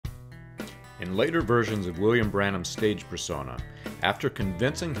In later versions of William Branham's stage persona, after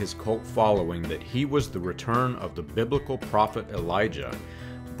convincing his cult following that he was the return of the biblical prophet Elijah,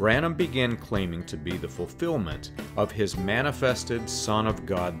 Branham began claiming to be the fulfillment of his manifested Son of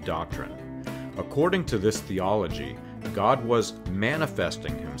God doctrine. According to this theology, God was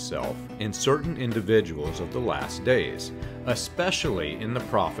manifesting himself in certain individuals of the last days, especially in the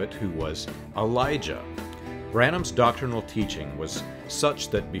prophet who was Elijah. Branham's doctrinal teaching was such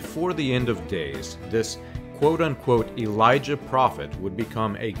that before the end of days, this quote-unquote Elijah prophet would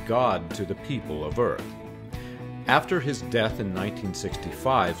become a god to the people of earth. After his death in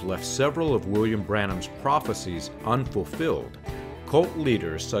 1965 left several of William Branham's prophecies unfulfilled, cult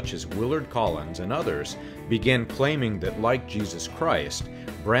leaders such as Willard Collins and others began claiming that, like Jesus Christ,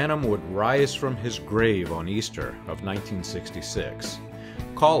 Branham would rise from his grave on Easter of 1966.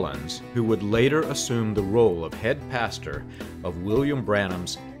 Collins, who would later assume the role of head pastor of William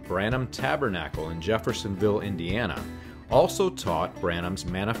Branham's Branham Tabernacle in Jeffersonville, Indiana, also taught Branham's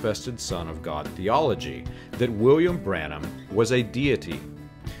manifested Son of God theology, that William Branham was a deity.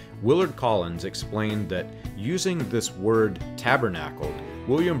 Willard Collins explained that using this word tabernacled,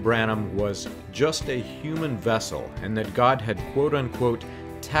 William Branham was just a human vessel and that God had quote-unquote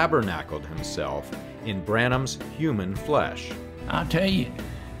tabernacled himself in Branham's human flesh. I'll tell you,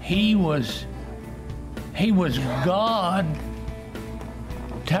 he was God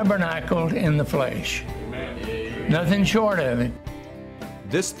tabernacled in the flesh. Nothing short of it.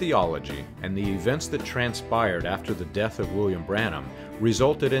 This theology and the events that transpired after the death of William Branham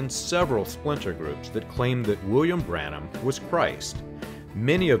resulted in several splinter groups that claimed that William Branham was Christ.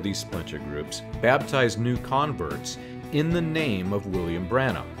 Many of these splinter groups baptized new converts in the name of William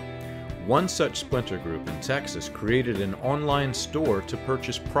Branham. One such splinter group in Texas created an online store to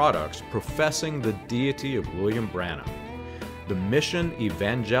purchase products professing the deity of William Branham. The Mission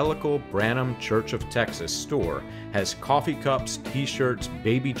Evangelical Branham Church of Texas store has coffee cups, t-shirts,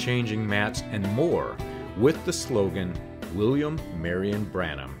 baby-changing mats, and more with the slogan, "William Marrion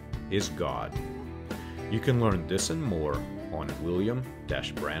Branham is God." You can learn this and more on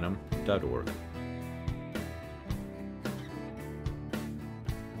william-branham.org.